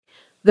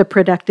The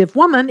Productive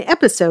Woman,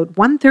 episode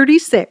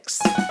 136.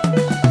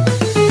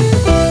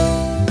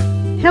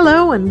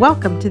 Hello and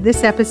welcome to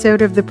this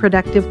episode of The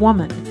Productive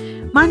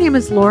Woman. My name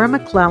is Laura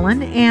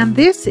McClellan, and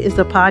this is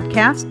a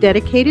podcast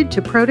dedicated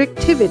to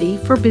productivity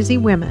for busy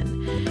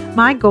women.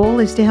 My goal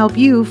is to help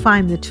you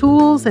find the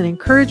tools and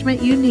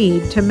encouragement you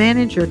need to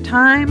manage your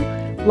time,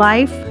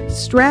 life,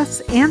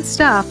 stress, and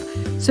stuff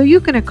so you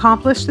can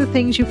accomplish the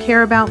things you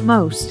care about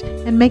most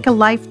and make a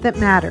life that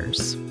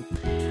matters.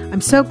 I'm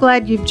so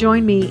glad you've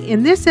joined me.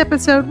 In this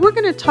episode, we're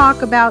going to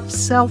talk about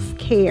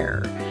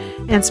self-care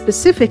and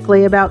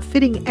specifically about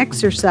fitting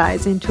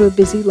exercise into a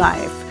busy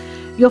life.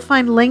 You'll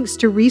find links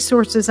to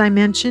resources I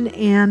mentioned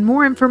and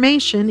more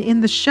information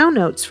in the show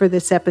notes for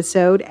this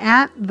episode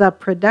at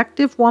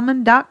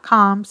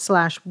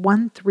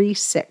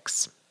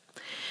theproductivewoman.com/136.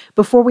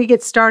 Before we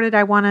get started,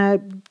 I want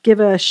to give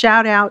a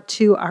shout out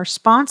to our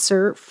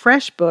sponsor,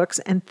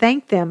 FreshBooks, and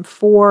thank them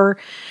for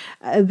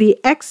the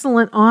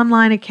excellent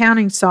online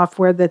accounting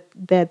software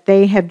that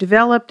they have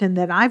developed and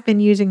that I've been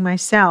using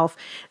myself.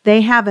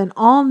 They have an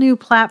all-new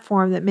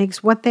platform that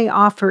makes what they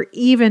offer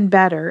even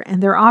better,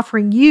 and they're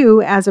offering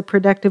you, as a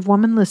Productive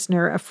Woman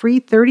listener, a free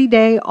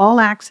 30-day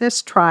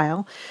all-access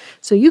trial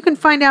so you can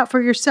find out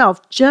for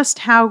yourself just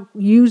how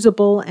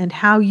usable and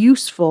how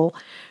useful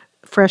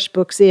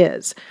FreshBooks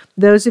is.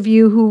 Those of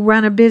you who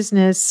run a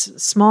business,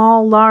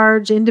 small,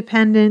 large,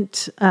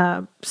 independent,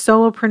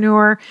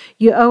 solopreneur,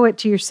 you owe it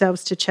to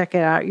yourselves to check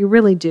it out. You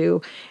really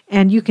do.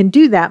 And you can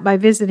do that by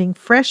visiting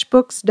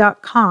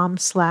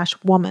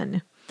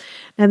freshbooks.com/woman.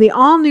 Now, the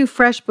all-new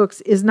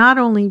FreshBooks is not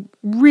only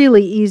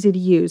really easy to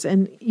use,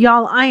 and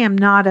y'all, I am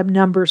not a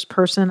numbers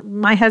person.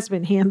 My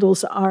husband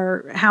handles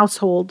our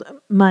household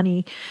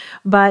money,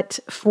 but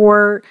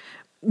for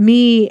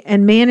me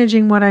and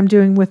managing what I'm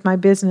doing with my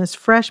business,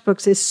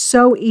 FreshBooks is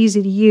so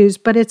easy to use,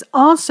 but it's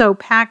also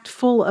packed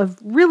full of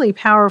really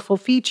powerful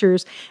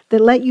features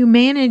that let you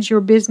manage your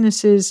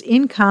business's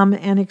income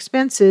and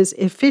expenses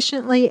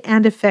efficiently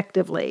and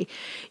effectively.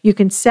 You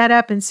can set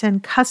up and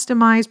send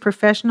customized,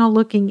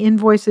 professional-looking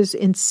invoices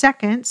in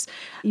seconds.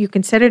 You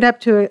can set it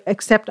up to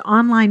accept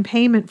online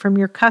payment from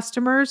your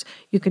customers.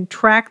 You can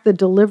track the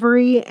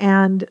delivery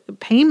and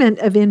payment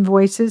of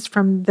invoices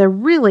from the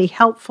really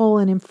helpful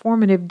and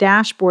informative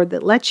dashboard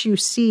that lets you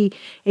see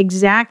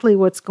exactly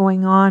what's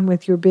going on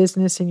with your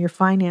business and your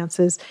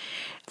finances.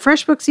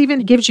 FreshBooks even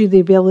gives you the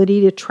ability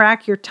to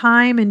track your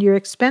time and your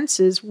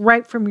expenses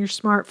right from your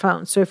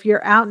smartphone. So if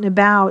you're out and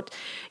about,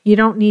 you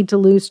don't need to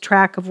lose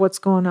track of what's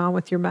going on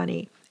with your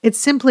money. It's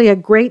simply a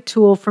great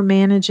tool for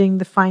managing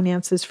the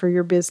finances for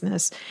your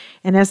business.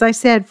 And as I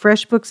said,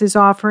 FreshBooks is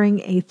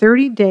offering a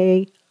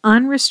 30-day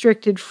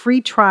unrestricted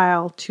free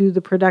trial to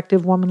the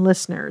Productive Woman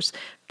listeners.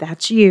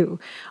 That's you.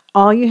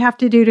 All you have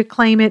to do to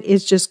claim it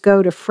is just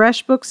go to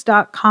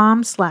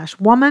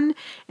freshbooks.com/woman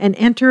and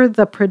enter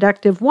the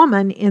Productive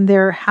Woman in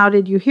their How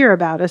Did You Hear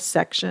About Us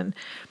section.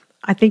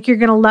 I think you're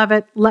going to love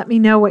it. Let me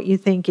know what you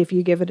think if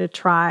you give it a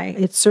try.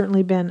 It's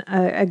certainly been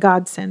a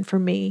godsend for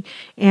me.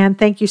 And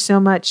thank you so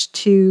much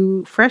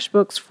to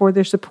FreshBooks for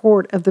their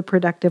support of the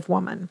Productive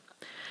Woman.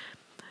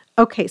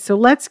 Okay, so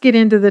let's get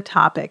into the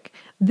topic.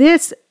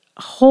 This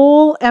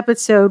whole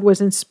episode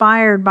was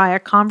inspired by a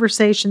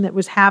conversation that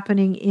was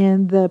happening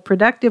in the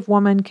Productive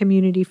Woman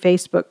Community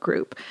Facebook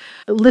group.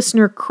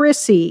 Listener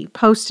Chrissy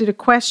posted a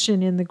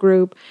question in the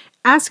group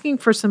asking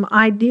for some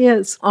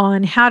ideas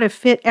on how to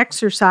fit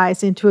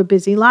exercise into a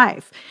busy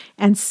life.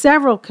 And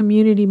several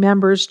community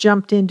members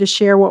jumped in to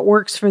share what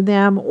works for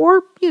them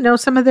or,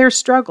 some of their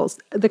struggles.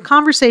 The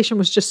conversation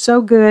was just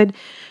so good.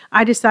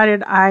 I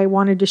decided I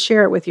wanted to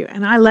share it with you.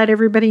 And I let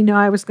everybody know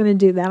I was going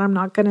to do that. I'm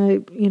not going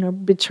to,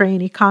 betray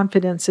any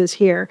confidences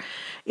here.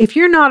 If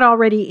you're not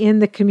already in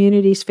the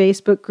community's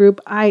Facebook group,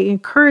 I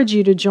encourage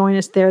you to join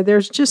us there.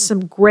 There's just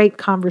some great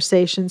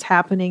conversations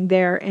happening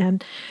there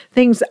and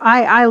things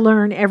I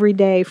learn every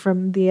day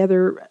from the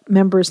other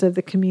members of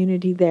the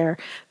community there.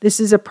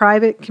 This is a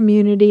private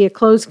community, a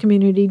closed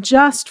community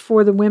just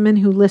for the women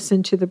who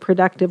listen to The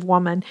Productive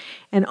Woman.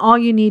 And all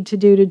you need to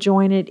do to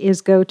join it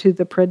is go to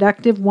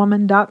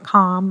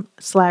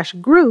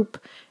theproductivewoman.com/group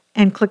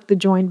and click the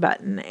join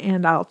button,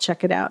 and I'll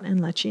check it out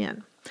and let you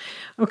in.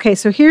 Okay,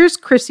 so here's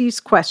Chrissy's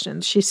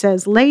questions. She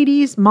says,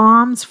 ladies,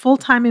 moms,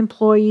 full-time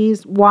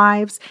employees,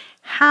 wives,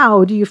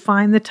 how do you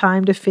find the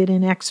time to fit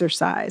in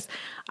exercise?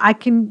 I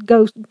can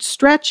go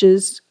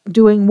stretches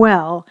doing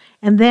well,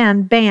 and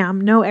then, bam,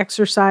 no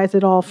exercise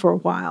at all for a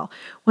while.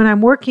 When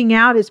I'm working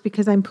out, it's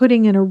because I'm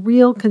putting in a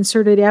real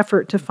concerted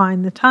effort to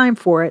find the time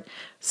for it.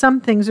 Some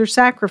things are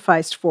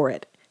sacrificed for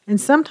it. And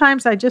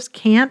sometimes I just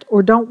can't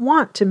or don't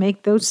want to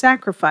make those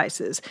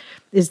sacrifices.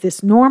 Is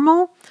this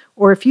normal?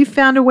 Or if you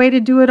found a way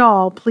to do it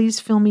all, please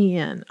fill me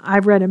in.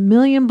 I've read 1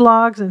 million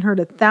blogs and heard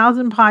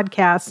 1,000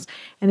 podcasts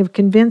and have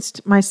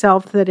convinced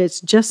myself that it's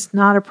just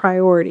not a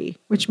priority,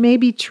 which may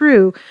be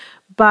true,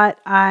 but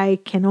I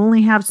can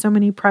only have so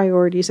many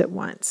priorities at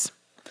once.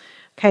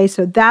 Okay,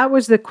 so that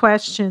was the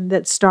question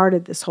that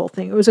started this whole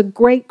thing. It was a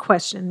great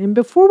question. And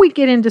before we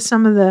get into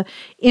some of the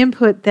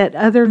input that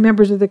other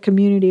members of the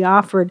community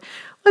offered,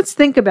 let's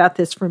think about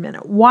this for a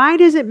minute. Why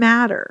does it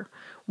matter?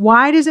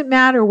 Why does it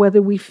matter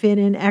whether we fit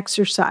in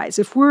exercise?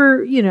 If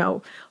we're,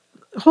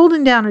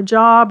 holding down a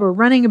job or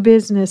running a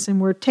business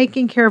and we're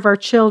taking care of our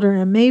children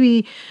and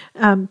maybe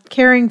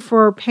caring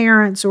for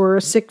parents or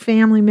a sick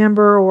family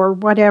member or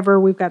whatever,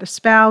 we've got a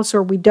spouse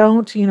or we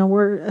don't,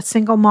 we're a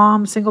single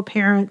mom, single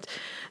parent,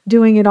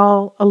 doing it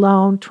all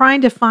alone, trying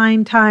to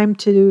find time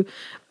to,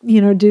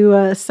 do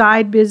a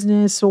side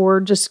business or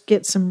just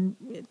get some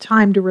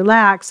time to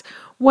relax.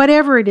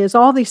 Whatever it is,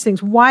 all these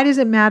things, why does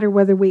it matter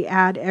whether we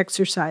add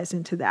exercise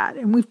into that?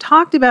 And we've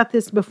talked about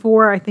this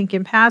before, I think,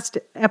 in past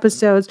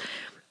episodes,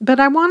 but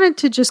I wanted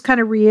to just kind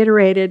of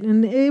reiterate it.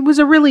 And it was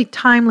a really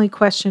timely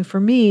question for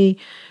me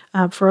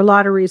for a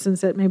lot of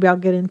reasons that maybe I'll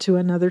get into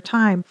another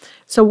time.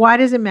 So why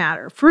does it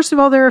matter? First of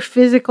all, there are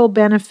physical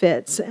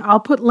benefits. I'll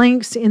put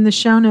links in the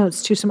show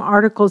notes to some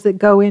articles that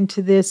go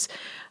into this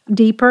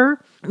deeper,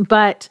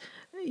 but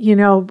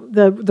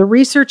the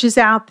research is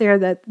out there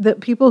that the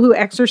people who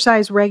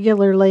exercise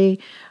regularly,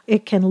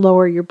 it can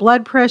lower your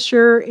blood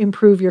pressure,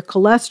 improve your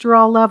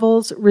cholesterol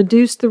levels,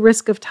 reduce the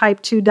risk of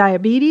type 2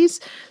 diabetes.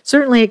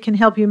 Certainly, it can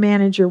help you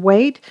manage your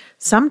weight.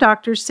 Some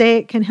doctors say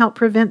it can help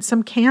prevent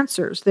some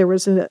cancers. There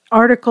was an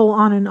article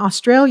on an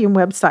Australian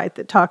website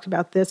that talked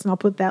about this, and I'll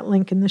put that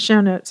link in the show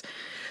notes.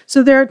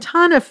 So there are a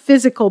ton of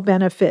physical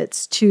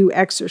benefits to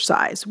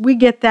exercise. We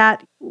get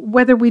that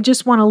whether we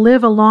just want to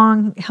live a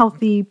long,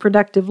 healthy,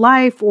 productive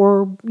life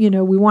or, we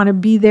want to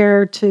be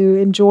there to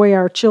enjoy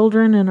our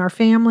children and our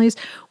families,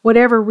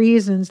 whatever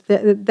reasons,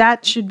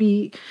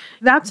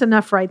 that's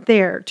enough right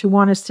there to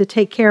want us to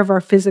take care of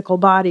our physical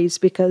bodies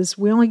because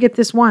we only get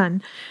this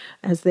one,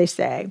 as they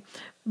say.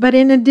 But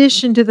in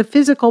addition to the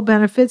physical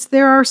benefits,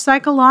 there are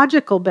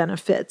psychological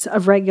benefits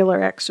of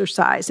regular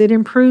exercise. It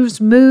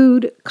improves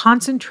mood,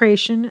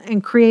 concentration,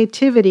 and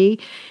creativity.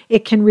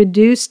 It can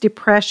reduce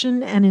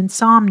depression and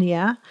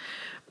insomnia,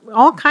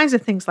 all kinds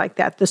of things like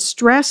that. The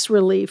stress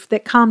relief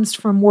that comes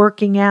from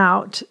working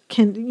out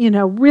can,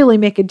 really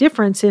make a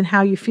difference in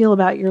how you feel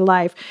about your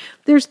life.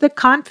 There's the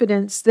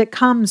confidence that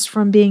comes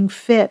from being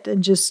fit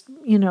and just,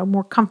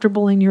 more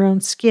comfortable in your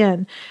own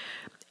skin.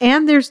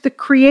 And there's the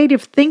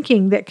creative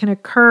thinking that can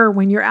occur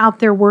when you're out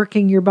there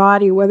working your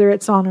body, whether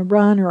it's on a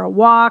run or a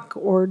walk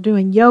or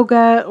doing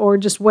yoga or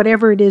just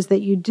whatever it is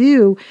that you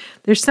do.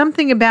 There's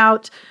something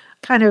about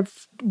kind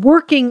of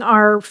working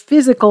our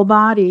physical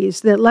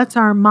bodies that lets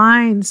our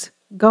minds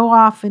go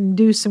off and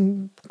do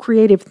some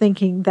creative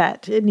thinking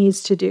that it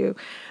needs to do.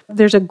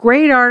 There's a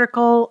great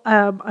article.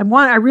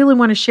 I really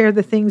want to share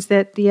the things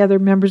that the other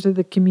members of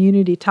the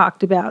community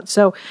talked about.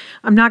 So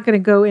I'm not going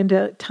to go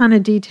into a ton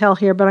of detail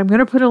here, but I'm going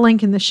to put a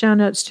link in the show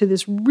notes to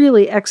this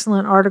really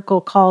excellent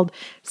article called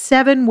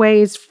 7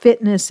 Ways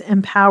Fitness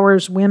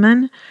Empowers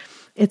Women.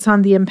 It's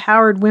on the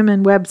Empowered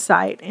Women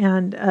website,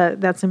 and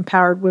that's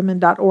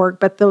empoweredwomen.org.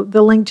 But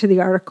the link to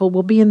the article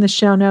will be in the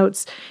show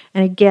notes.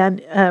 And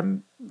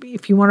again,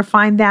 if you want to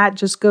find that,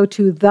 just go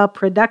to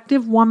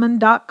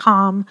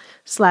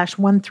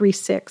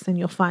theproductivewoman.com/136 and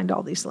you'll find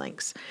all these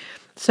links.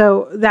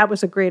 So that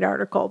was a great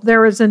article.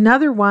 There is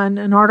another one,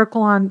 an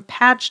article on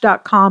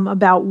patch.com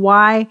about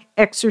why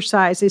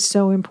exercise is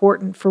so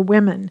important for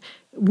women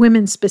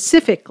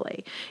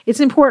specifically. It's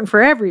important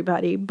for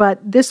everybody, but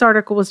this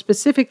article was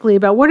specifically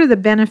about what are the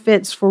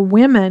benefits for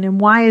women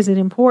and why is it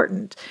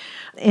important.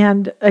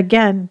 And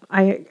again,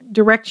 I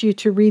direct you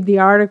to read the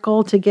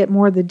article to get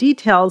more of the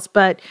details,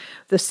 but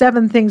the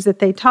 7 things that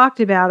they talked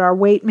about are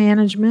weight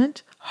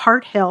management,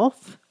 heart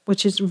health,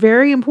 which is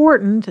very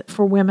important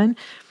for women,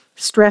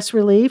 stress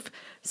relief,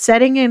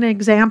 setting an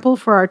example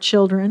for our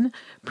children,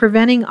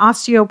 preventing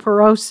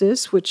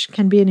osteoporosis, which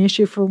can be an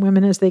issue for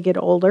women as they get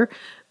older,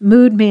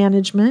 mood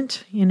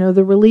management,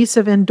 the release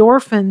of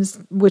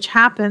endorphins, which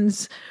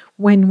happens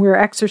when we're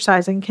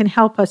exercising, can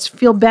help us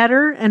feel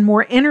better and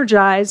more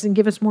energized and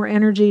give us more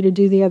energy to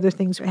do the other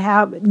things we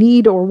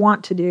need or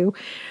want to do.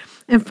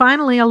 And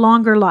finally, a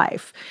longer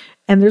life.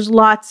 And there's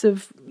lots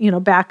of,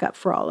 backup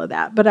for all of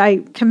that. But I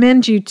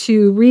commend you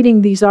to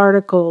reading these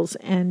articles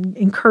and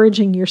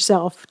encouraging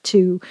yourself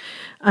to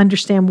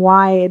understand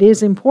why it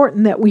is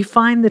important that we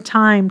find the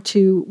time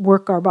to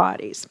work our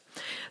bodies.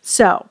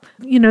 So,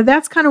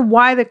 that's kind of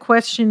why the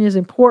question is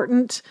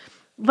important.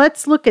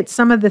 Let's look at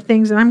some of the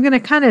things, and I'm going to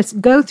kind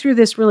of go through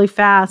this really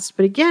fast.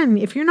 But again,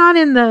 if you're not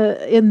in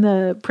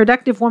the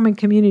Productive Woman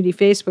Community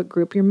Facebook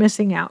group, you're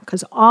missing out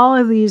because all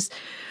of these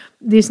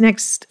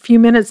next few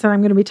minutes that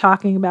I'm going to be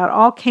talking about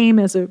all came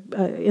as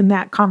in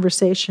that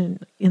conversation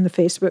in the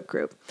Facebook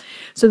group.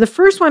 So the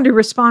first one to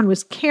respond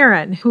was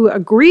Karen, who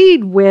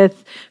agreed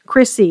with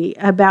Chrissy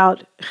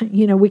about,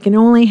 we can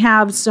only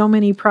have so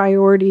many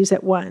priorities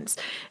at once.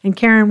 And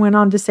Karen went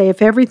on to say,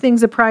 if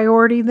everything's a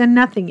priority, then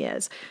nothing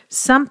is.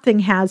 Something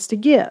has to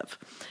give.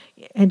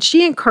 And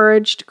she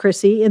encouraged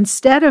Chrissy,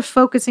 instead of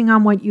focusing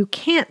on what you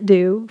can't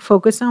do,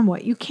 focus on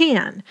what you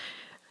can.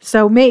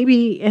 So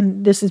maybe,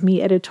 and this is me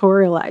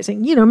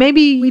editorializing,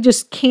 maybe we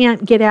just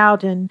can't get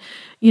out and,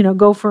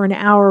 go for an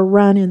hour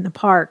run in the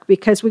park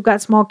because we've got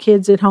small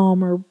kids at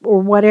home or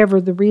whatever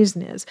the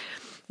reason is.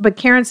 But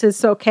Karen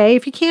says, okay,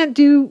 if you can't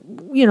do,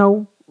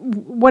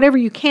 whatever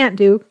you can't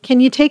do, can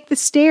you take the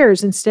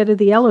stairs instead of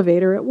the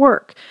elevator at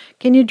work?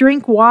 Can you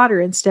drink water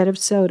instead of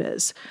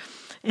sodas?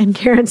 And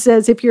Karen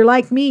says, if you're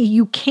like me,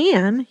 you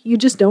can, you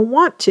just don't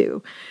want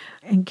to.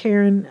 And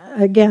Karen,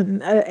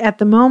 again, at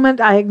the moment,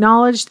 I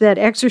acknowledge that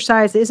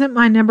exercise isn't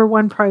my number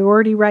one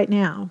priority right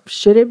now.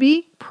 Should it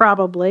be?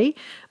 Probably.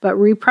 But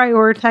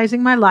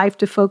reprioritizing my life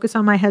to focus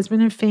on my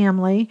husband and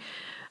family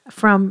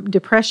from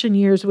depression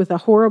years with a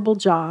horrible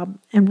job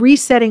and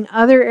resetting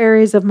other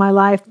areas of my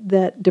life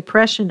that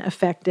depression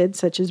affected,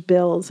 such as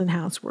bills and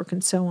housework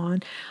and so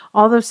on,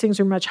 all those things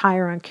are much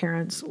higher on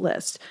Karen's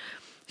list.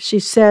 She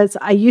says,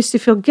 I used to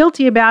feel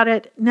guilty about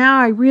it.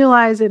 Now I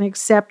realize and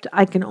accept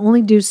I can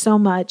only do so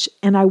much,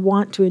 and I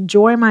want to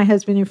enjoy my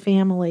husband and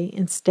family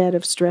instead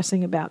of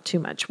stressing about too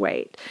much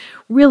weight.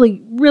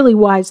 Really, really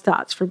wise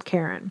thoughts from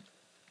Karen.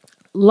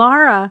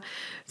 Laura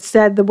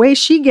said the way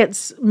she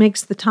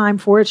makes the time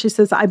for it, she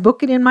says, I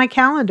book it in my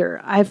calendar.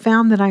 I've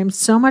found that I am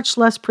so much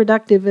less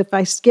productive if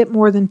I skip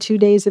more than 2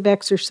 days of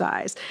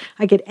exercise.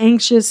 I get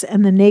anxious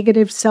and the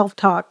negative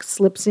self-talk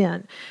slips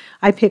in.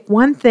 I pick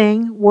one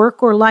thing,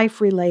 work or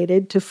life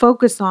related, to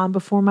focus on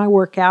before my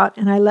workout,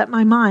 and I let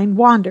my mind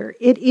wander.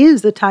 It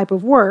is the type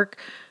of work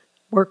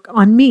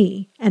on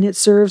me, and it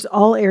serves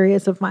all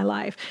areas of my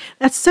life.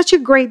 That's such a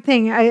great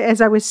thing. As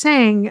I was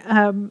saying,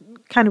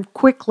 kind of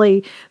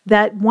quickly,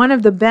 that one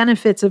of the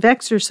benefits of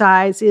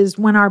exercise is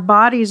when our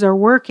bodies are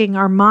working,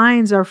 our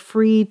minds are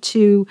free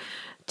to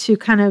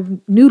kind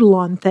of noodle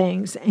on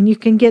things, and you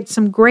can get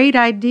some great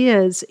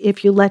ideas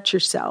if you let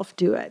yourself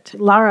do it.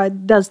 Laura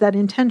does that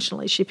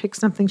intentionally. She picks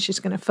something she's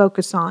going to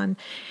focus on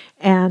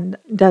and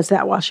does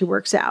that while she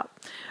works out.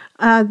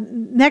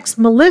 Next,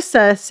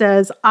 Melissa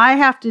says, I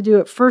have to do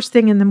it first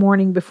thing in the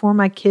morning before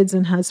my kids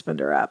and husband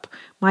are up.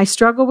 My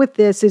struggle with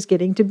this is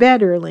getting to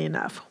bed early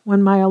enough.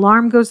 When my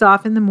alarm goes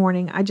off in the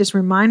morning, I just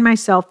remind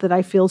myself that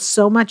I feel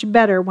so much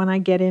better when I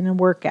get in and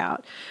work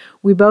out.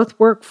 We both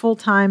work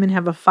full-time and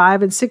have a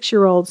 5- and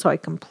 6-year-old, so I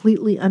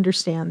completely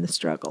understand the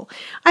struggle.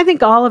 I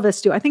think all of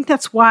us do. I think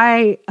that's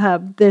why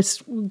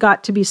this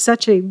got to be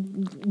such a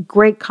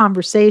great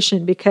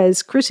conversation,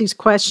 because Chrissy's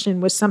question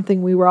was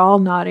something we were all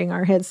nodding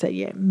our heads saying,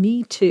 yeah,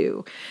 me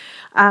too.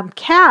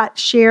 Kat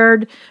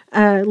shared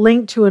a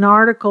link to an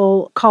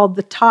article called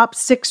The Top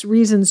 6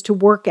 Reasons to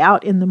Work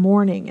Out in the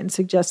Morning and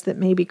suggests that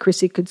maybe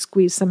Chrissy could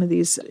squeeze some of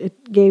these.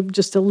 It gave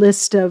just a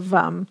list of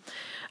a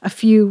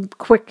few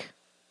quick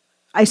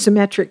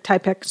isometric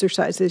type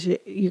exercises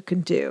you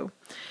can do.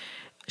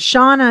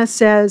 Shauna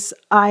says,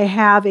 I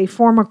have a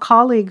former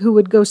colleague who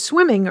would go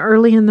swimming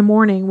early in the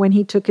morning when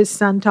he took his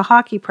son to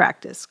hockey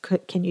practice.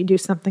 Can you do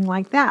something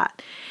like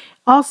that?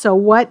 Also,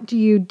 what do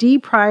you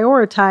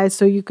deprioritize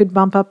so you could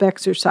bump up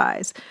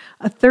exercise?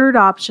 A third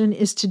option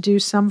is to do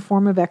some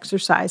form of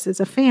exercise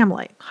as a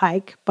family,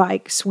 hike,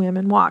 bike, swim,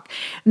 and walk.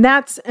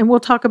 And we'll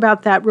talk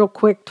about that real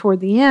quick toward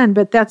the end,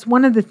 but that's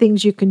one of the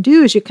things you can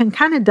do is you can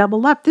kind of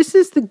double up. This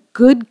is the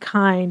good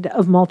kind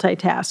of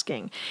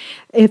multitasking.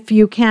 If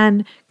you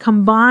can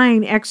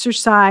combine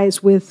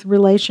exercise with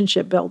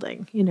relationship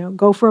building,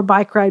 go for a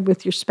bike ride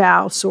with your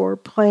spouse or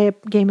play a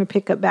game of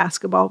pickup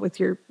basketball with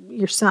your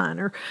son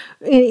or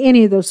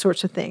any of those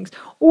sorts of things.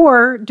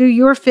 Or do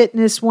your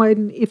fitness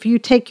if you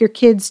take your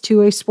kids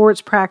to a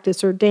sports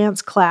practice or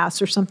dance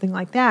class or something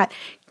like that,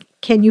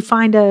 can you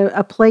find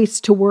a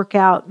place to work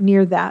out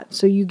near that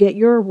so you get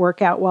your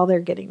workout while they're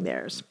getting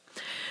theirs?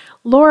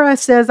 Laura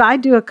says, I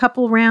do a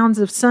couple rounds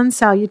of sun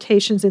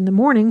salutations in the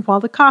morning while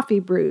the coffee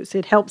brews.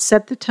 It helps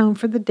set the tone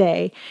for the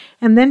day,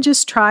 and then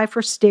just try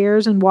for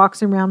stairs and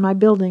walks around my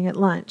building at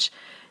lunch.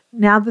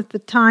 Now that the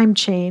time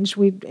changed,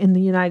 in the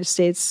United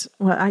States,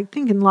 well, I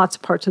think in lots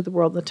of parts of the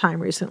world, the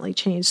time recently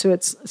changed, so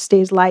it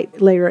stays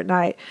light later at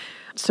night.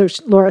 So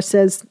Laura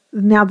says,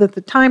 now that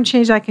the time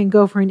changed, I can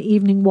go for an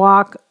evening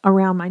walk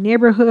around my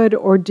neighborhood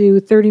or do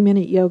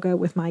 30-minute yoga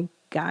with my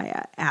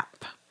Gaia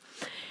app.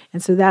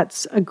 And so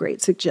that's a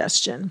great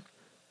suggestion.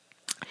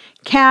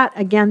 Kat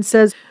again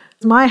says,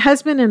 my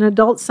husband and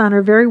adult son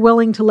are very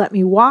willing to let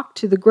me walk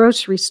to the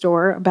grocery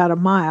store about a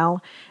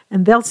mile,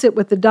 and they'll sit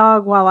with the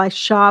dog while I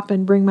shop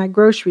and bring my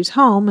groceries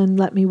home and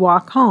let me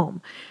walk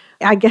home.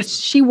 I guess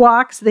she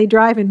walks, they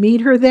drive and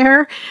meet her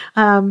there.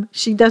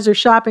 She does her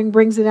shopping,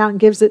 brings it out and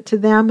gives it to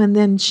them, and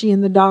then she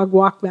and the dog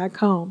walk back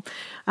home.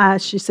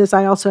 She says,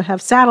 I also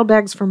have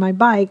saddlebags for my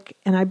bike,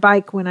 and I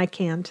bike when I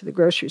can to the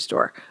grocery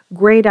store.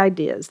 Great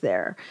ideas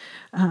there.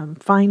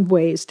 Find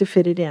ways to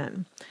fit it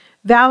in.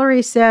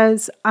 Valerie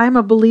says, I'm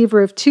a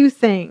believer of two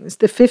things,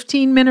 the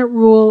 15-minute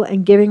rule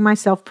and giving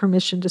myself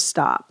permission to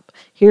stop.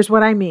 Here's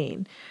what I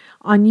mean.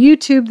 On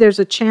YouTube, there's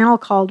a channel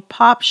called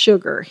Pop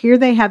Sugar. Here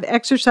they have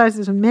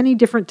exercises of many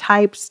different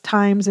types,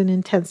 times, and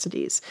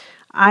intensities.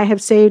 I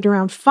have saved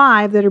around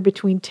 5 that are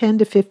between 10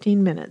 to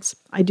 15 minutes.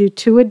 I do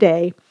 2 a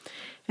day,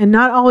 and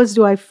not always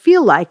do I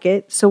feel like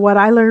it. So what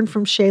I learned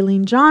from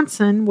Shailene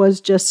Johnson was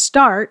just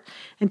start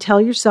and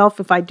tell yourself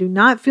if I do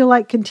not feel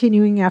like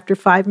continuing after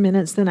 5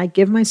 minutes, then I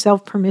give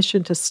myself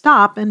permission to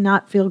stop and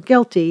not feel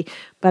guilty,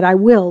 but I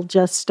will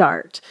just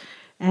start.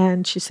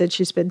 And she said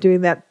she's been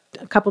doing that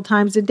a couple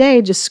times a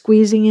day, just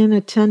squeezing in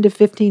a 10 to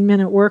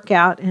 15-minute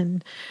workout.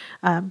 And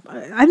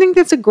I think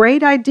that's a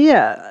great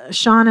idea.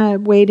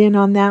 Shauna weighed in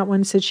on that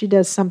one, said she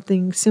does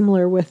something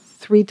similar with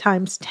 3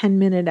 times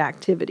 10-minute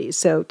activities.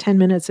 So 10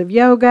 minutes of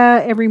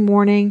yoga every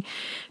morning,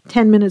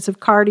 10 minutes of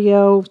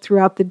cardio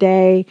throughout the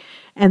day,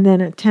 and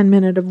then a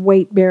 10-minute of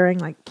weight bearing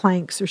like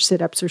planks or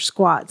sit-ups or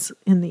squats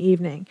in the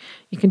evening.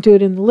 You can do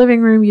it in the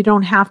living room. You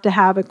don't have to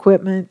have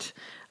equipment.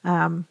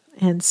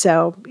 And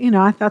so,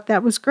 I thought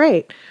that was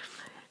great.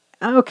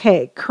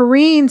 Okay,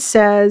 Corrine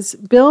says,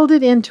 build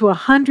it into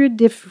 100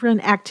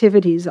 different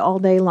activities all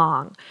day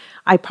long.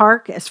 I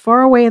park as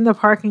far away in the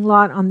parking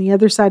lot on the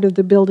other side of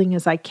the building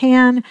as I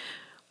can.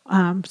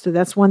 So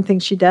that's one thing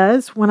she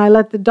does. When I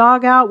let the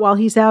dog out, while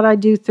he's out, I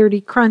do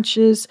 30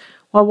 crunches.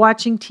 While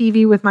watching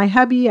TV with my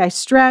hubby, I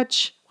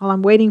stretch. While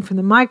I'm waiting for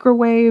the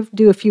microwave,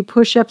 do a few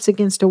push-ups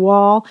against a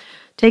wall,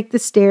 take the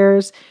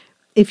stairs.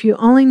 If you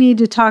only need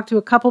to talk to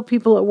a couple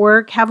people at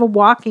work, have a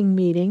walking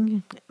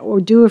meeting or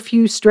do a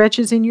few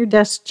stretches in your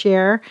desk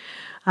chair.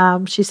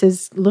 She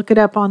says, look it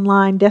up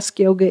online. Desk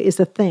yoga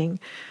is a thing.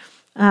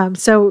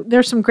 So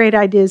there's some great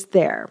ideas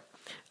there.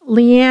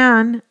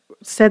 Leanne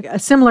said a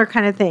similar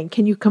kind of thing.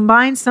 Can you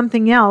combine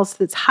something else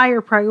that's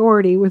higher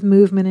priority with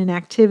movement and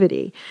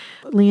activity?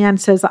 Leanne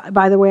says,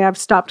 by the way, I've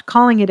stopped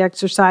calling it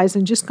exercise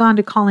and just gone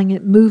to calling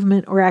it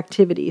movement or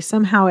activity.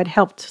 Somehow it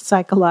helped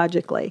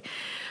psychologically.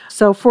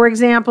 So, for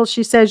example,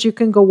 she says you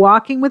can go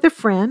walking with a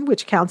friend,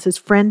 which counts as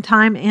friend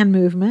time and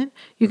movement.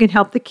 You can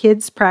help the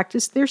kids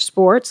practice their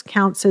sports,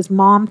 counts as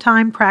mom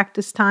time,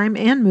 practice time,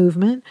 and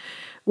movement.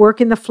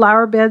 Work in the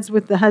flower beds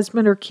with the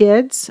husband or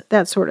kids,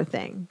 that sort of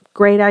thing.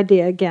 Great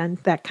idea, again,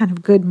 that kind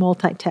of good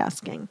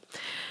multitasking.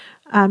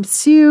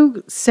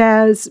 Sue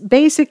says,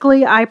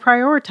 basically, I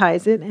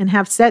prioritize it and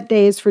have set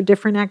days for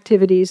different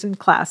activities and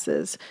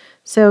classes.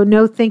 So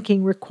no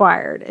thinking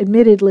required.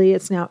 Admittedly,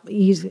 it's now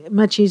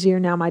much easier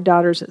now my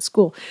daughter's at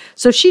school.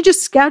 So she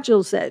just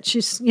schedules it.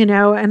 She's,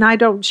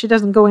 and she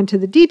doesn't go into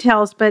the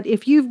details, but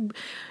if you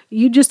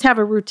just have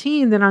a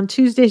routine that on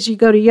Tuesdays you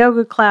go to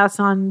yoga class,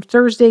 on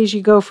Thursdays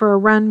you go for a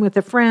run with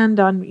a friend,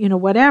 on,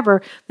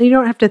 whatever, then you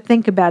don't have to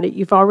think about it.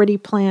 You've already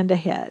planned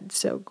ahead.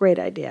 So great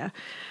idea.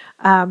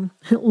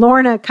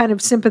 Lorna kind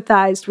of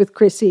sympathized with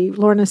Chrissy.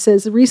 Lorna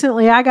says,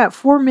 recently I got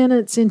 4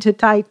 minutes into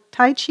Tai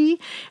Chi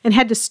and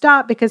had to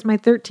stop because my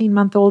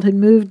 13-month-old had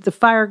moved the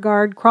fire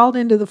guard, crawled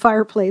into the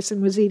fireplace,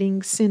 and was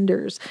eating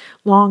cinders,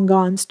 long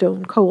gone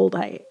stone cold,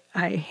 I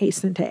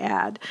hasten to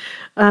add.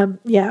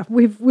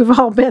 We've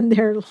all been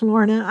there,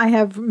 Lorna. I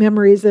have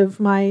memories of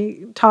my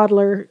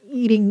toddler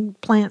eating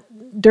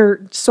plant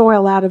dirt,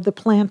 soil out of the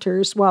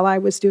planters while I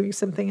was doing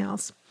something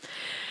else.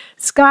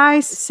 Sky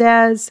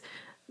says,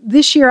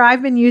 this year,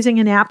 I've been using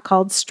an app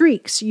called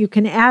Streaks. You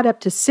can add up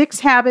to 6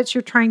 habits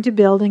you're trying to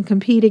build and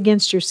compete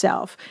against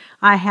yourself.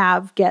 I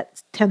have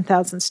get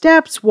 10,000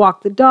 steps,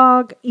 walk the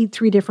dog, eat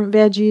 3 different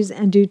veggies,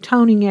 and do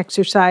toning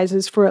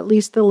exercises for at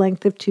least the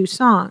length of 2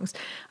 songs.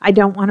 I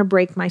don't want to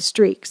break my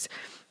streaks.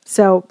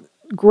 So,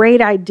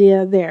 great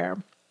idea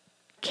there.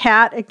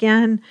 Kat,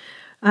 again,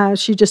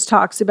 she just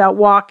talks about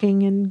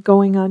walking and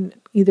going on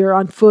either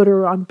on foot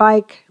or on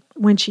bike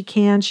when she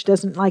can. She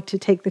doesn't like to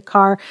take the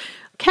car.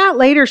 Kat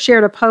later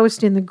shared a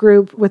post in the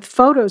group with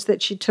photos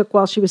that she took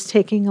while she was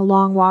taking a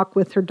long walk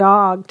with her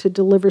dog to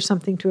deliver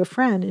something to a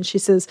friend. And she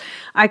says,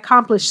 I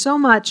accomplished so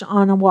much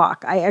on a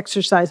walk. I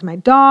exercised my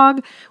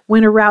dog,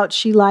 went a route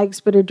she likes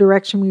but a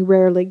direction we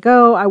rarely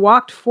go. I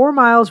walked 4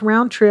 miles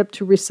round trip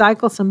to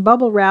recycle some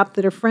bubble wrap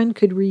that a friend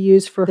could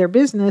reuse for their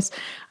business.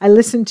 I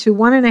listened to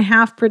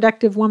 1.5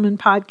 Productive Woman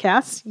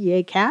podcasts,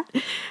 yay Kat,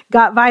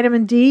 got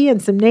vitamin D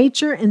and some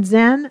nature and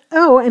Zen,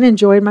 and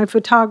enjoyed my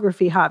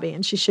photography hobby.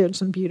 And she shared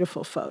some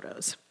beautiful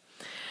photos.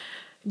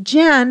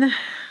 Jen,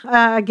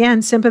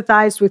 again,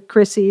 sympathized with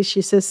Chrissy.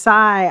 She says,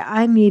 sigh,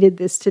 I needed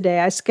this today.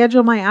 I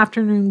scheduled my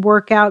afternoon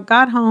workout,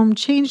 got home,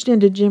 changed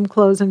into gym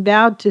clothes, and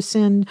vowed to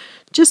send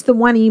just the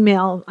one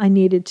email I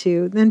needed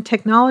to. Then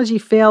technology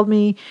failed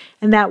me,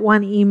 and that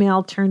one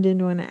email turned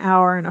into an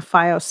hour and a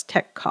FiOS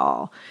tech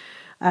call.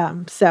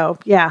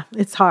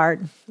 It's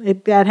hard.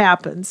 That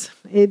happens.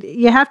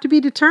 You have to be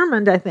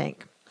determined, I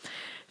think.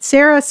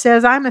 Sarah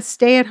says, I'm a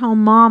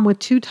stay-at-home mom with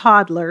 2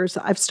 toddlers.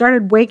 I've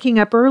started waking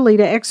up early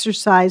to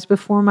exercise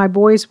before my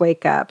boys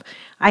wake up.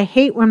 I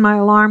hate when my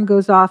alarm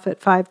goes off at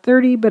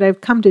 5:30, but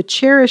I've come to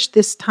cherish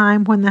this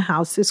time when the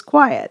house is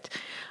quiet.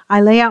 I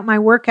lay out my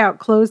workout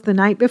clothes the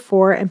night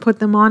before and put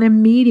them on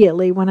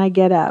immediately when I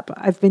get up.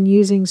 I've been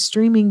using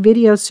streaming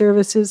video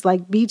services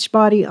like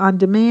Beachbody On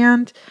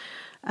Demand.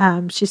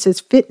 She says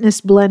Fitness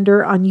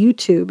Blender on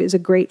YouTube is a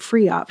great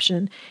free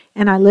option,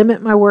 and I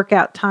limit my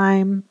workout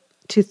time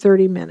to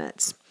 30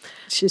 minutes.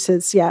 She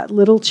says,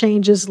 little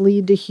changes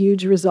lead to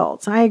huge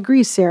results. I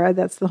agree, Sarah.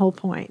 That's the whole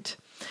point.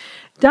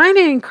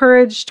 Dinah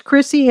encouraged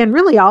Chrissy and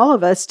really all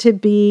of us to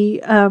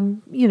be,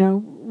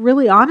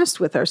 really honest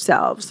with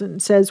ourselves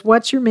and says,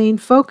 what's your main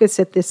focus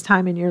at this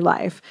time in your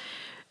life?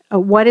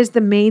 What is the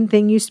main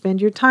thing you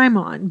spend your time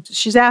on?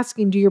 She's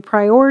asking, do your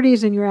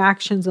priorities and your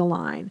actions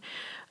align?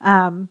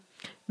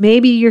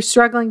 Maybe you're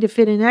struggling to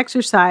fit in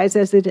exercise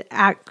as it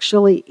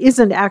actually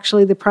isn't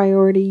actually the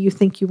priority you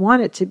think you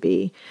want it to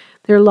be.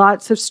 There are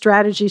lots of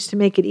strategies to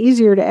make it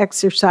easier to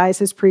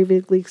exercise, as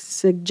previously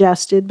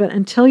suggested, but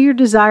until your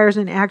desires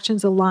and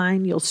actions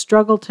align, you'll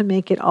struggle to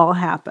make it all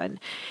happen.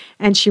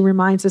 And she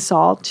reminds us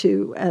all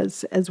to,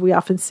 as we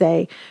often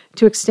say,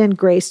 to extend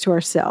grace to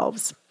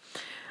ourselves.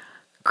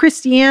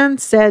 Christiane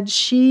said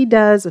she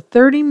does a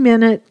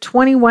 30-minute,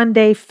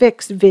 21-day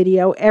fixed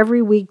video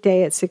every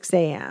weekday at 6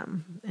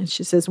 a.m. And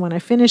she says, when I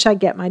finish, I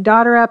get my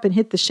daughter up and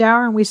hit the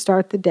shower and we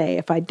start the day.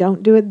 If I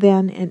don't do it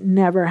then, it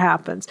never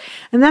happens.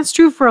 And that's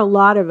true for a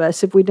lot of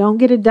us. If we don't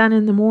get it done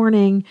in the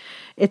morning,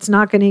 it's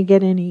not going to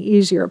get any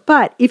easier.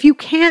 But if you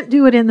can't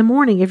do it in the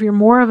morning, if you're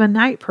more of a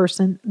night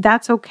person,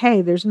 that's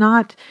okay. There's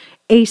not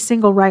a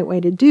single right way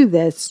to do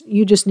this.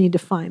 You just need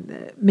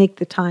to make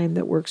the time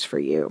that works for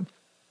you.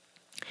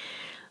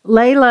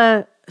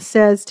 Layla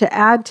says, to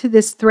add to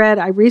this thread,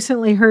 I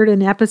recently heard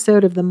an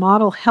episode of the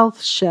Model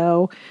Health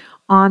Show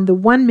on the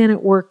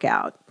 1-minute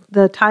workout.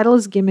 The title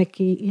is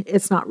gimmicky.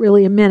 It's not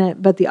really a minute,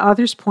 but the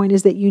author's point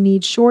is that you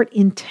need short,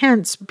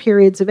 intense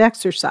periods of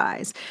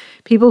exercise.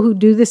 People who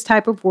do this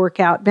type of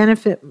workout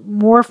benefit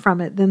more from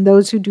it than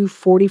those who do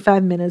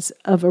 45 minutes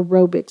of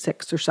aerobics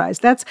exercise.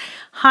 That's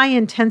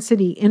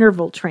high-intensity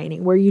interval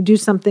training, where you do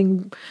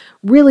something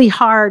really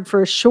hard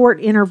for a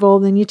short interval,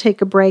 then you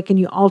take a break and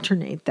you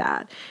alternate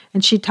that.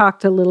 And she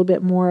talked a little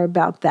bit more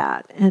about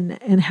that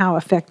and how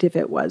effective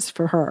it was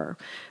for her.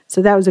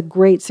 So that was a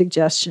great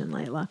suggestion,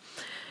 Layla.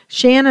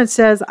 Shannon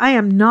says, I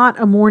am not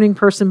a morning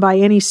person by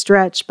any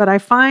stretch, but I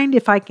find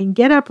if I can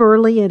get up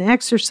early and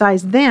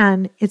exercise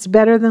then, it's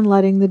better than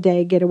letting the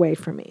day get away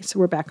from me. So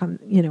we're back on,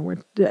 we're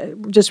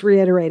just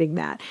reiterating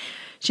that.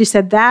 She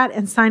said that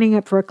and signing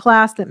up for a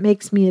class that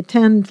makes me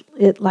attend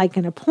it like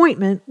an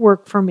appointment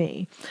work for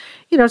me.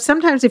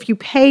 Sometimes if you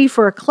pay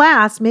for a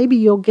class, maybe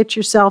you'll get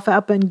yourself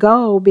up and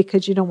go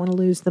because you don't want to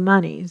lose the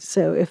money.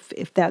 So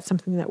if that's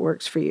something that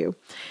works for you.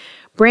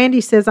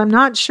 Brandy says, I'm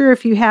not sure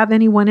if you have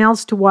anyone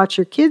else to watch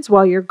your kids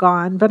while you're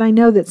gone, but I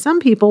know that some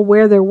people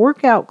wear their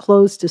workout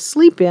clothes to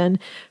sleep in,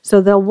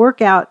 so they'll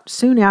work out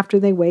soon after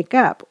they wake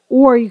up.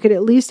 Or you could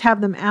at least have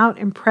them out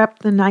and prepped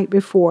the night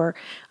before.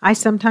 I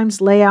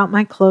sometimes lay out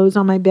my clothes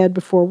on my bed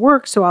before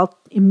work, so I'll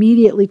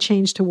immediately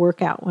change to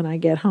workout when I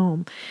get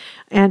home.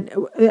 And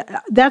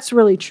that's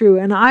really true.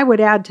 And I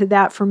would add to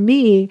that, for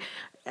me,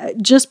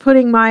 just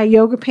putting my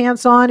yoga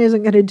pants on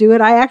isn't going to do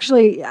it. I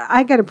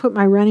got to put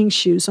my running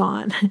shoes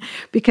on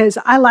because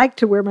I like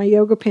to wear my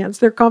yoga pants.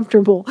 They're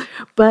comfortable,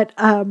 but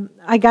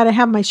I got to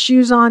have my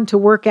shoes on to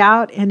work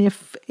out. And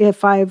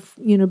if I've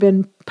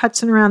been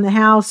putzing around the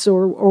house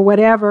or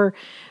whatever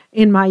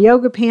in my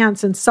yoga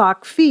pants and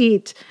sock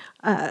feet,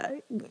 the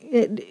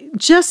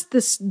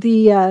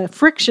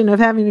friction of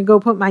having to go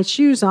put my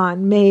shoes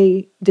on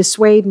may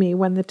dissuade me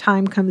when the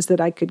time comes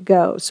that I could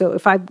go. So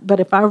if I've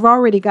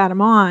already got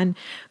them on,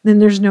 then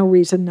there's no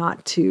reason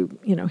not to,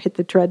 hit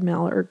the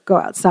treadmill or go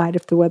outside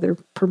if the weather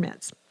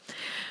permits.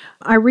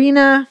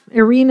 Irina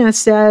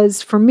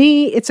says, for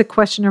me, it's a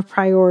question of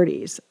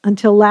priorities.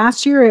 Until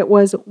last year, it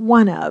was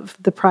one of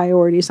the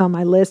priorities on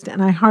my list,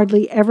 and I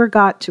hardly ever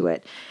got to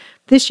it.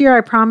 This year,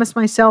 I promised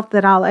myself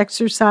that I'll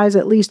exercise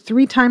at least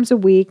 3 times a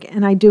week,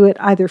 and I do it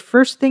either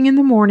first thing in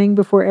the morning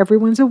before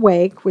everyone's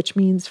awake, which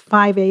means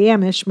 5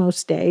 a.m.-ish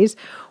most days,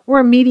 or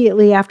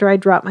immediately after I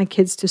drop my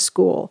kids to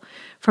school.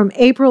 From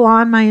April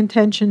on, my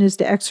intention is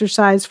to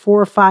exercise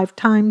 4 or 5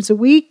 times a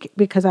week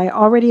because I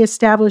already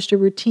established a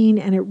routine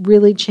and it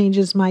really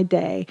changes my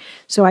day.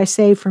 So I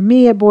say for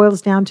me, it boils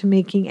down to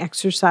making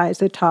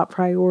exercise a top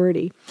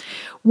priority.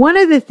 One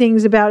of the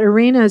things about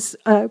Irina's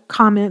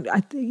comment,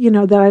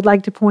 that I'd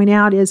like to point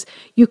out is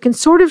you can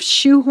sort of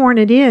shoehorn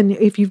it in.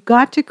 If you've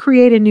got to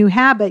create a new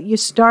habit, you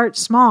start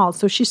small.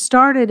 So she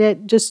started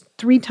it just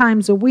 3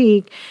 times a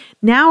week.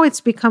 Now it's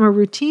become a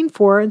routine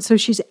for her, and so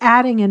she's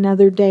adding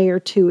another day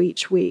or 2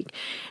 each week.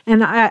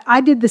 And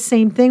I did the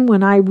same thing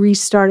when I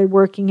restarted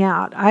working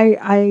out.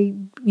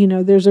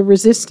 There's a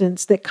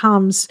resistance that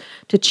comes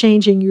to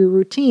changing your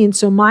routine.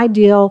 So my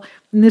deal,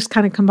 and this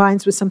kind of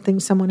combines with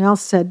something someone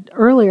else said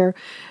earlier,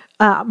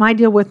 my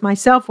deal with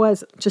myself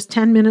was just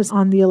 10 minutes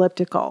on the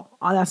elliptical.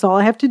 That's all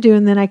I have to do,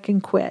 and then I can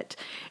quit.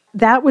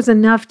 That was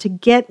enough to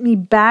get me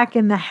back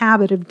in the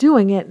habit of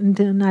doing it, and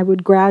then I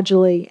would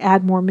gradually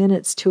add more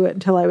minutes to it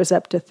until I was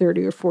up to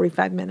 30 or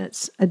 45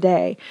 minutes a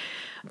day.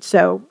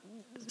 So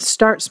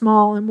start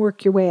small and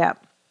work your way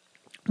up.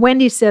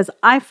 Wendy says,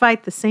 I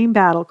fight the same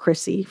battle,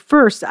 Chrissy.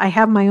 First, I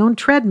have my own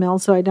treadmill,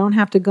 so I don't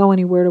have to go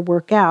anywhere to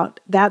work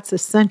out. That's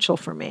essential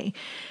for me.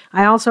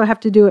 I also have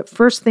to do it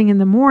first thing in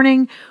the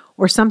morning,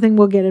 or something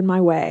will get in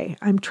my way.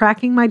 I'm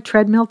tracking my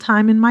treadmill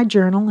time in my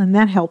journal, and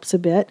that helps a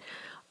bit.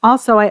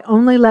 Also, I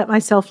only let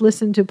myself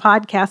listen to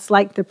podcasts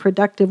like The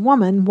Productive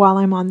Woman while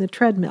I'm on the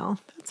treadmill.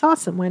 That's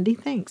awesome, Wendy.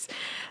 Thanks.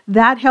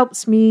 That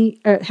helps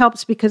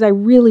because I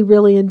really,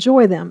 really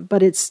enjoy them,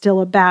 but it's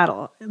still a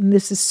battle. And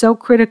this is so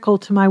critical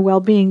to my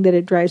well-being that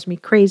it drives me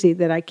crazy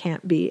that I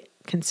can't be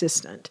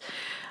consistent.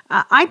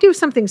 I do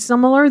something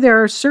similar.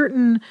 There are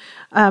certain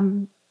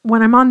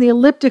when I'm on the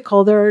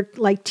elliptical, there are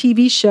like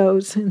TV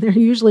shows, and they're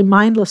usually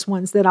mindless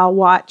ones that I'll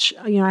watch.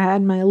 I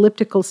had my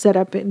elliptical set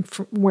up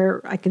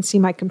where I can see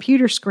my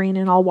computer screen,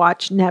 and I'll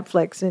watch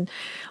Netflix. And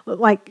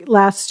like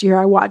last year,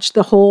 I watched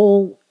the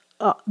whole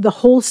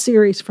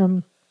series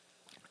from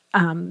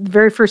the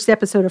very first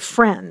episode of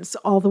Friends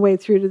all the way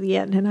through to the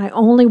end, and I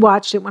only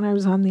watched it when I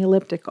was on the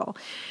elliptical.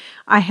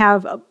 I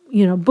have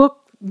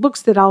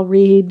books that I'll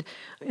read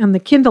on the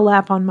Kindle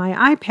app on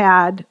my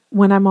iPad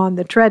when I'm on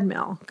the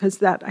treadmill, because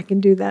that I can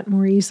do that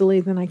more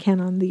easily than I can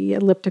on the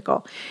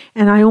elliptical.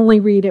 And I only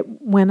read it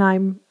when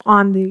I'm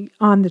on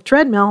the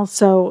treadmill.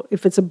 So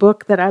if it's a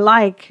book that I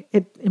like,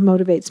 it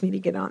motivates me to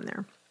get on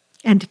there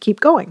and to keep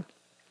going.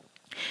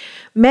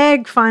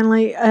 Meg,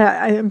 finally,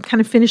 I'm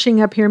kind of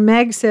finishing up here.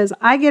 Meg says,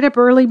 I get up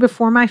early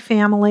before my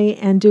family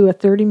and do a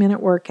 30-minute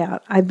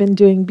workout. I've been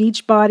doing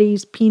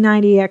Beachbody's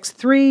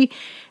P90X3,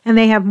 and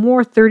they have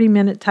more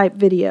 30-minute type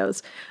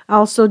videos. I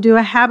also do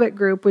a habit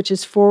group, which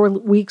is 4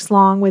 weeks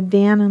long, with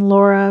Dan and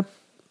Laura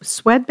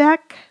Swedbeck.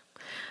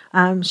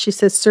 She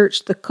says,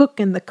 search the cook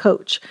and the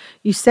coach.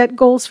 You set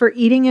goals for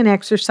eating and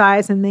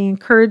exercise, and they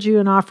encourage you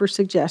and offer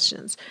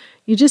suggestions.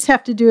 You just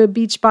have to do a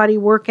Beachbody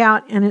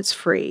workout, and it's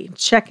free.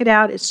 Check it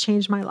out. It's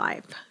changed my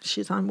life.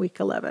 She's on week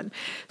 11.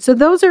 So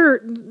those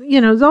are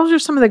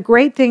some of the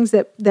great things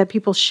that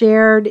people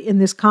shared in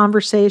this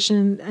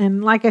conversation.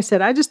 And like I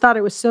said, I just thought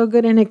it was so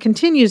good, and it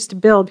continues to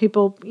build.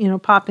 People,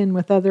 pop in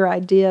with other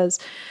ideas.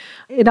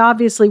 It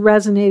obviously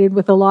resonated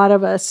with a lot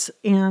of us,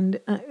 and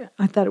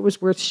I thought it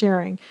was worth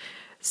sharing.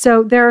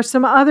 So there are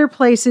some other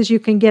places you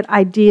can get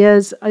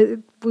ideas.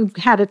 We've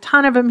had a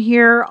ton of them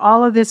here.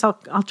 All of this,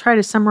 I'll try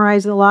to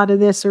summarize a lot of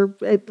this, or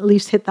at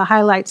least hit the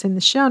highlights in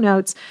the show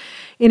notes.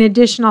 In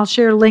addition, I'll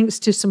share links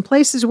to some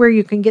places where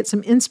you can get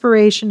some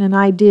inspiration and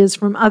ideas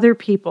from other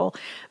people.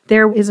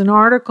 There is an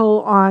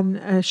article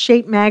on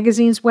Shape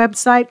Magazine's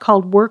website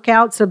called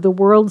Workouts of the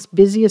World's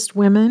Busiest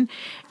Women.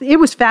 It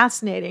was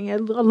fascinating. A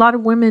lot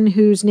of women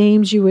whose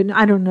names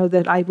I don't know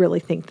that I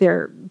really think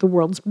they're the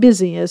world's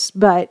busiest,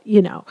 but,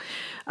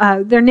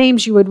 their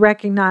names you would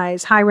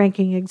recognize,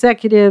 high-ranking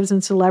executives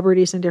and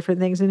celebrities and different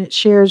things, and it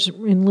shares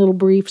in little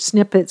brief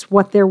snippets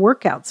what their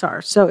workouts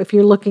are. So if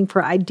you're looking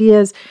for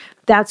ideas,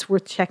 that's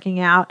worth checking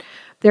out.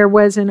 There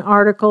was an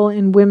article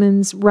in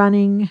Women's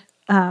Running,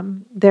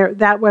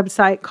 that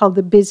website called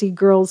The Busy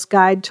Girl's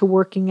Guide to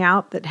Working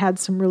Out, that had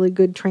some really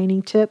good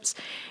training tips,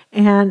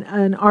 and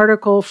an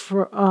article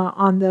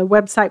on the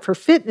website for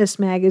Fitness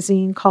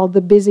Magazine called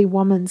The Busy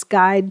Woman's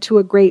Guide to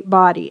a Great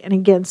Body. And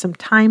again, some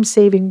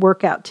time-saving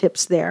workout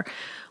tips there.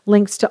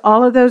 Links to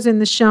all of those in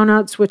the show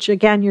notes, which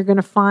again, you're going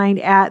to find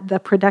at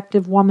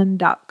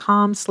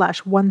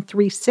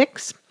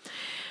theproductivewoman.com/136.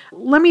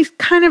 Let me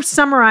kind of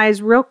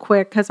summarize real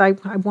quick, because I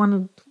want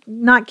to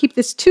not keep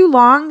this too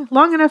long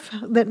enough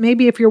that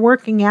maybe if you're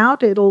working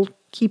out, it'll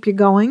keep you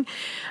going,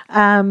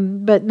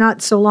 but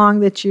not so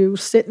long that you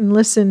sit and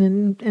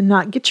listen and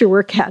not get your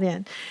workout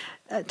in.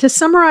 To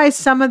summarize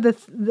some of the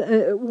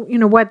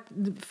what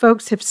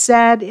folks have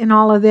said in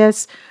all of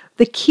this,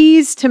 the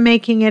keys to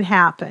making it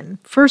happen.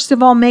 First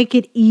of all, make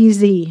it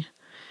easy.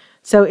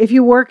 So if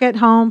you work at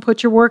home,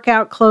 put your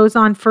workout clothes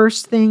on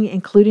first thing,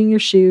 including your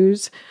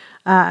shoes.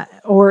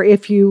 Or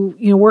if you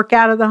work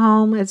out of the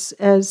home,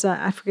 as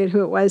I forget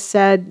who it was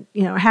said,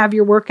 have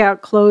your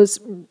workout clothes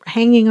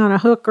hanging on a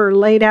hook or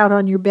laid out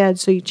on your bed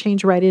so you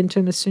change right into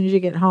them as soon as you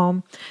get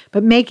home.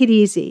 But make it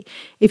easy.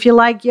 If you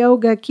like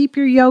yoga, keep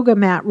your yoga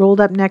mat rolled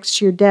up next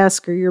to your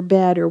desk or your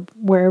bed or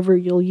wherever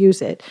you'll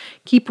use it.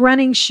 Keep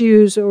running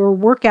shoes or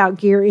workout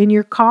gear in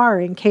your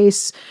car in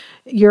case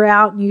you're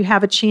out and you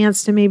have a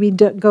chance to maybe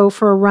go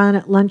for a run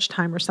at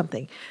lunchtime or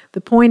something.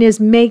 The point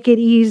is, make it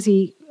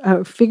easy.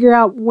 Figure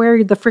out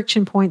where the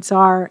friction points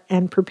are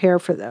and prepare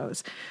for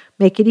those.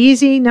 Make it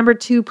easy. Number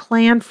 2,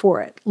 plan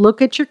for it.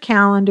 Look at your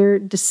calendar.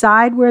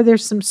 Decide where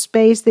there's some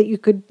space that you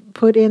could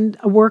put in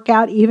a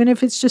workout, even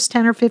if it's just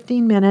 10 or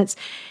 15 minutes,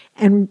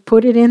 and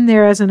put it in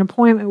there as an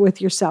appointment with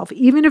yourself.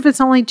 Even if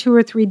it's only 2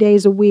 or 3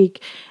 days a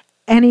week,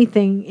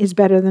 anything is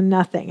better than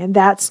nothing. And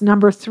that's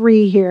number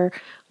 3 here.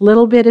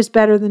 Little bit is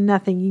better than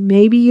nothing.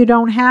 Maybe you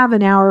don't have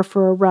an hour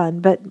for a run,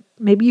 but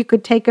maybe you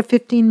could take a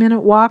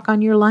 15-minute walk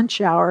on your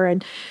lunch hour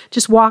and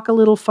just walk a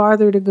little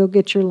farther to go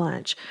get your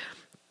lunch.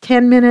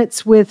 10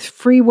 minutes with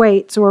free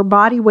weights or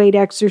body weight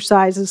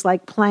exercises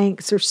like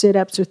planks or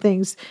sit-ups or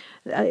things.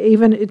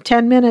 Even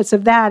 10 minutes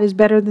of that is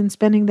better than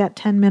spending that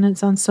 10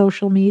 minutes on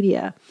social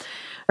media.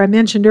 I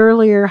mentioned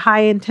earlier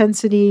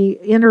high-intensity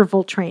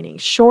interval training,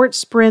 short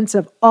sprints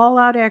of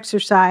all-out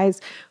exercise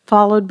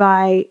followed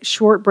by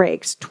short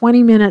breaks.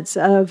 20 minutes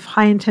of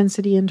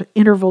high-intensity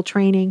interval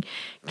training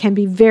can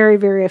be very,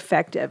 very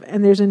effective.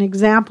 And there's an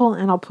example,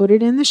 and I'll put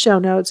it in the show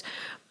notes,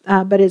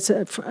 but it's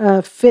a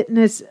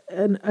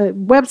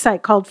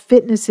website called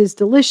Fitness is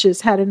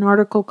Delicious, had an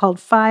article called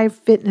 5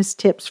 Fitness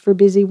Tips for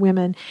Busy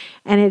Women,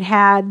 and it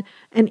had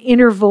an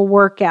interval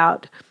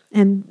workout.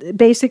 And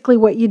basically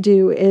what you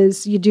do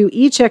is you do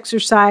each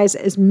exercise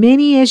as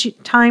many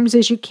times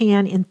as you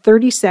can in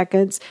 30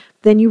 seconds,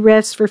 Then you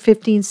rest for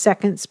 15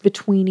 seconds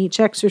between each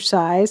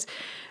exercise.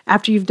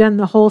 After you've done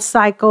the whole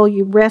cycle,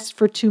 you rest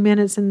for 2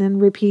 minutes and then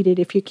repeat it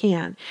if you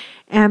can.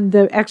 And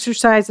the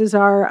exercises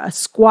are a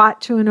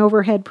squat to an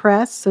overhead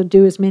press. So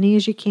do as many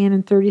as you can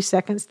in 30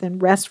 seconds, then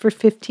rest for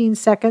 15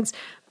 seconds,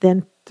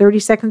 then 30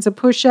 seconds of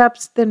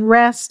push-ups, then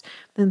rest,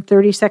 then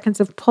 30 seconds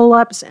of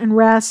pull-ups and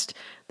rest,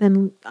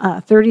 then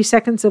 30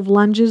 seconds of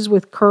lunges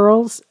with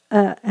curls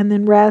and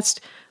then rest,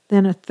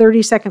 then a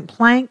 30-second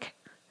plank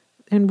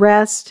and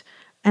rest,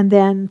 and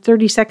then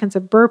 30 seconds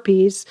of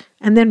burpees,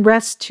 and then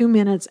rest 2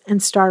 minutes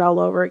and start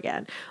all over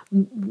again.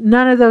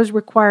 None of those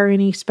require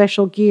any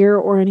special gear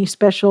or any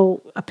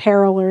special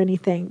apparel or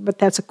anything, but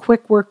that's a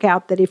quick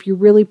workout that if you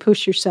really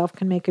push yourself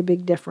can make a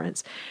big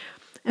difference.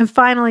 And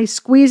finally,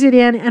 squeeze it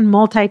in and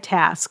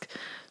multitask.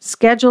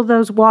 Schedule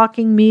those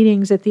walking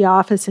meetings at the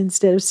office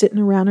instead of sitting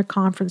around a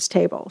conference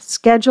table.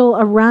 Schedule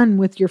a run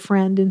with your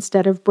friend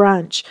instead of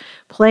brunch.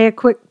 Play a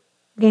quick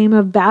game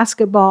of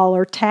basketball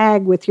or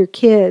tag with your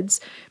kids.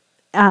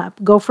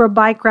 Go for a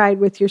bike ride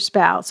with your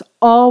spouse.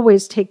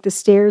 Always take the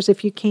stairs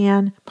if you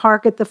can.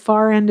 Park at the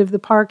far end of the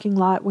parking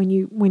lot when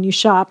you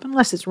shop,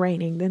 unless it's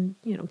raining. Then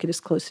get as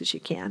close as you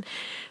can.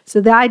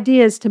 So the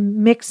idea is to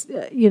mix,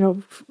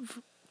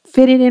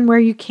 fit it in where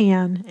you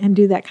can and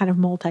do that kind of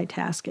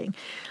multitasking.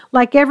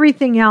 Like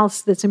everything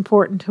else that's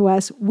important to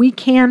us, we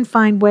can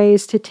find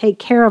ways to take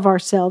care of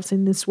ourselves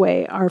in this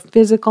way, our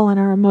physical and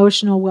our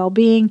emotional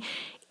well-being,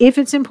 if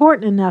it's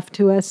important enough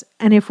to us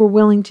and if we're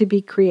willing to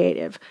be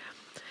creative.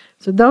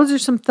 So those are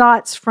some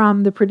thoughts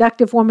from the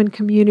Productive Woman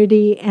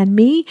community and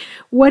me.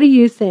 What do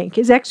you think?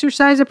 Is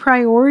exercise a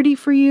priority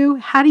for you?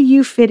 How do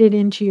you fit it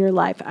into your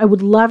life? I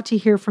would love to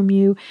hear from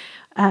you.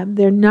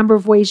 There are a number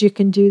of ways you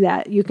can do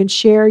that. You can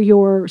share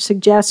your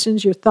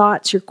suggestions, your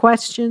thoughts, your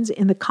questions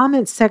in the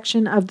comments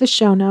section of the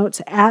show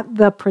notes at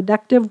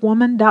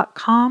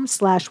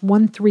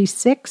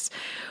theproductivewoman.com/136,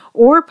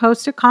 or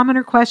post a comment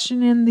or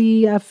question in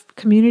the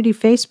community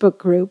Facebook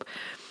group.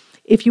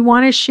 If you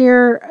want to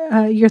share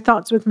your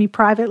thoughts with me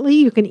privately,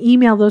 you can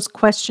email those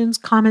questions,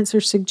 comments,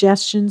 or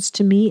suggestions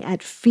to me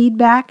at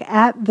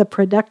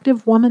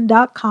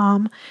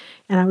feedback@theproductivewoman.com,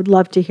 and I would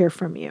love to hear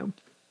from you.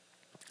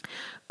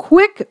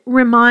 Quick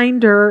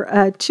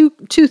reminder,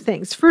 two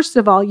things. First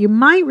of all, you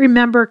might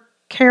remember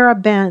Cara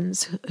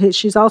Benz.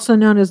 She's also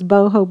known as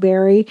Boho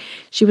Berry.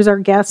 She was our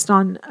guest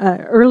on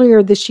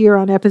earlier this year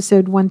on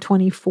episode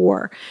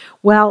 124.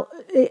 Well,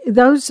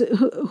 those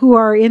who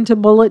are into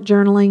bullet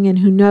journaling and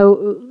who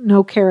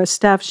know Cara's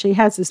stuff, she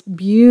has this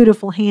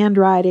beautiful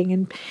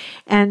handwriting,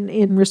 and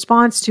in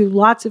response to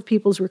lots of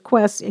people's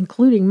requests,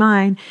 including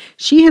mine,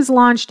 she has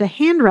launched a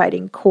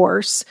handwriting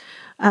course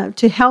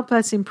to help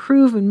us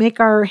improve and make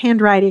our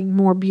handwriting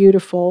more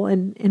beautiful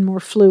and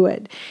more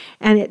fluid.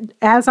 And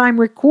as I'm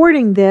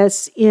recording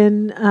this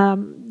in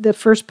the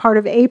first part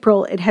of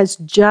April, it has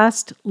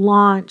just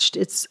launched.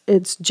 It's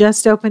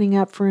just opening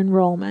up for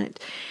enrollment.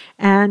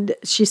 And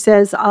she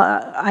says,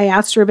 I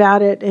asked her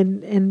about it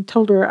and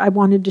told her I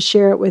wanted to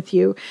share it with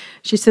you.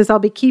 She says, I'll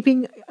be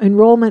keeping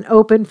enrollment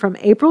open from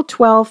April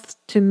 12th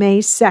to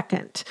May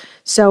 2nd.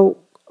 So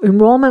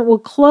enrollment will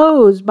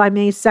close by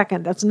May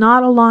 2nd. That's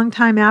not a long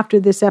time after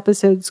this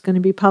episode is going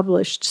to be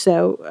published.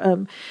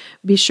 So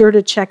be sure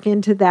to check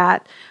into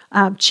that.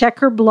 Check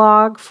her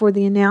blog for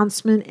the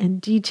announcement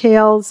and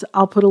details.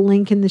 I'll put a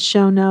link in the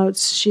show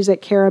notes. She's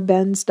at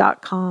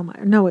carabenz.com.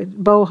 No,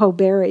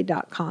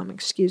 bohoberry.com,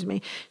 excuse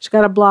me. She's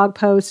got a blog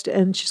post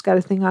and she's got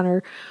a thing on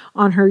her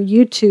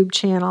YouTube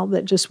channel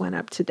that just went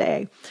up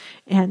today.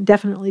 And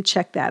definitely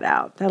check that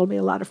out. That'll be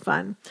a lot of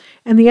fun.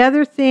 And the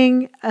other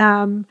thing,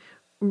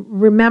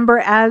 remember,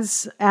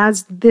 as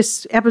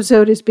this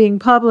episode is being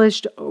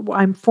published,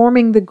 I'm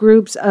forming the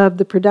groups of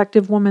the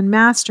Productive Woman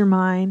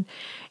Mastermind,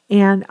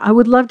 and I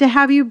would love to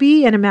have you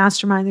be in a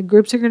mastermind. The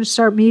groups are going to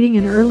start meeting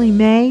in early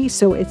May,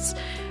 so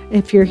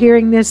if you're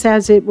hearing this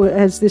as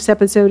this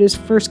episode is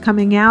first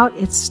coming out,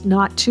 it's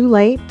not too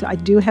late. I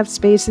do have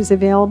spaces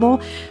available.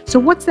 So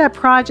what's that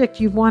project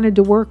you've wanted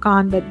to work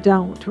on but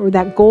don't, or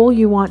that goal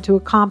you want to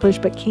accomplish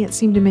but can't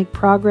seem to make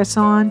progress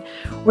on,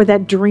 or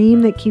that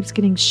dream that keeps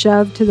getting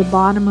shoved to the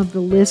bottom of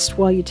the list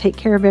while you take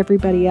care of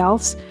everybody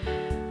else?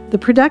 The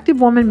Productive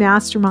Woman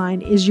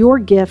Mastermind is your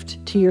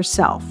gift to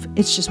yourself.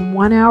 It's just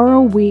 1 hour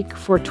a week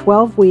for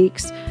 12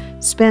 weeks,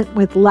 spent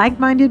with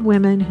like-minded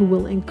women who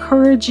will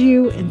encourage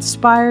you,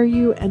 inspire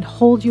you, and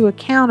hold you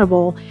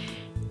accountable,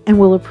 and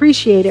will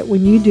appreciate it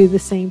when you do the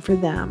same for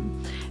them.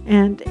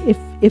 And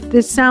if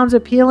this sounds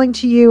appealing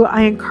to you,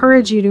 I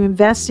encourage you to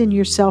invest in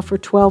yourself for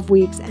 12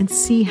 weeks and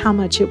see how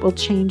much it will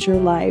change your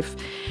life.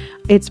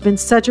 It's been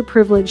such a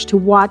privilege to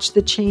watch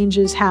the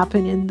changes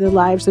happen in the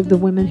lives of the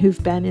women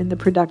who've been in the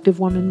Productive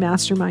Woman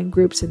Mastermind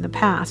groups in the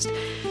past.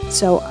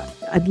 So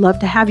I'd love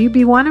to have you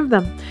be one of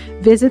them.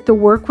 Visit the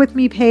Work With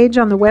Me page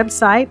on the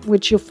website,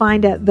 which you'll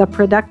find at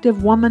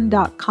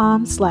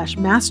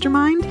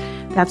theproductivewoman.com/mastermind.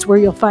 That's where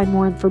you'll find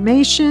more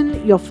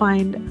information. You'll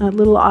find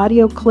little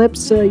audio clips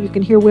so you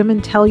can hear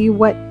women tell you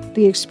what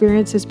the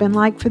experience has been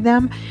like for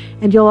them.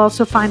 And you'll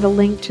also find a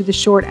link to the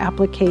short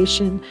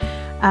application.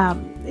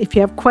 If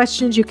you have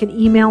questions, you can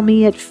email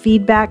me at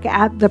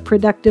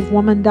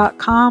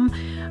feedback@theproductivewoman.com.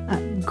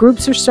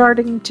 Groups are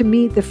starting to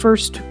meet the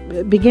first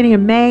beginning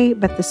of May,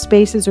 but the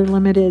spaces are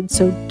limited,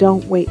 so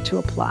don't wait to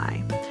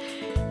apply.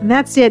 And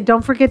that's it.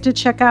 Don't forget to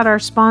check out our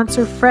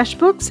sponsor,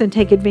 FreshBooks, and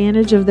take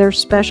advantage of their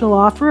special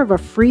offer of a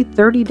free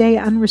 30-day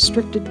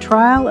unrestricted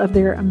trial of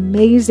their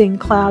amazing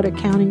cloud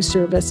accounting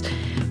service.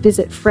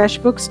 Visit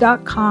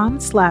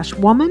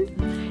freshbooks.com/woman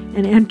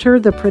and enter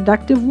The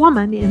Productive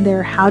Woman in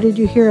their How Did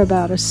You Hear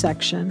About Us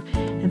section.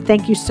 And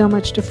thank you so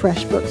much to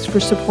FreshBooks for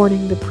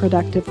supporting The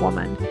Productive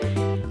Woman.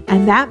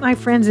 And that, my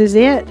friends, is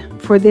it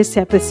for this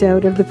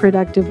episode of The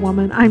Productive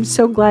Woman. I'm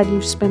so glad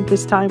you've spent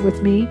this time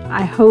with me.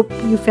 I hope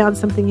you found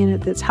something in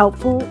it that's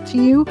helpful to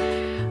you.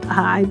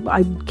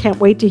 I can't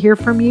wait to hear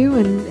from you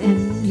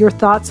and your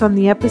thoughts on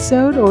the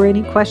episode or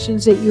any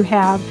questions that you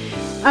have.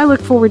 I look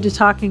forward to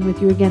talking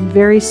with you again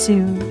very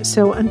soon.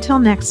 So until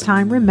next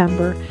time,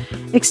 remember,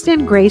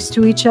 extend grace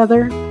to each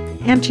other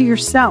and to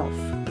yourself,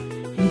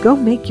 and go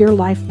make your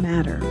life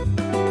matter.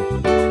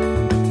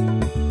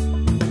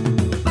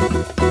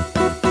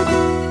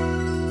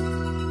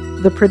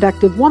 The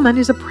Productive Woman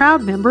is a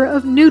proud member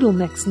of Noodle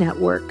Mix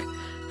Network.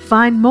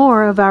 Find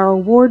more of our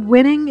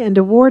award-winning and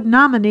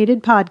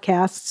award-nominated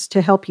podcasts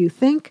to help you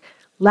think,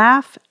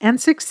 laugh,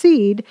 and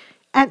succeed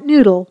at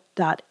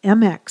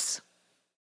noodle.mx.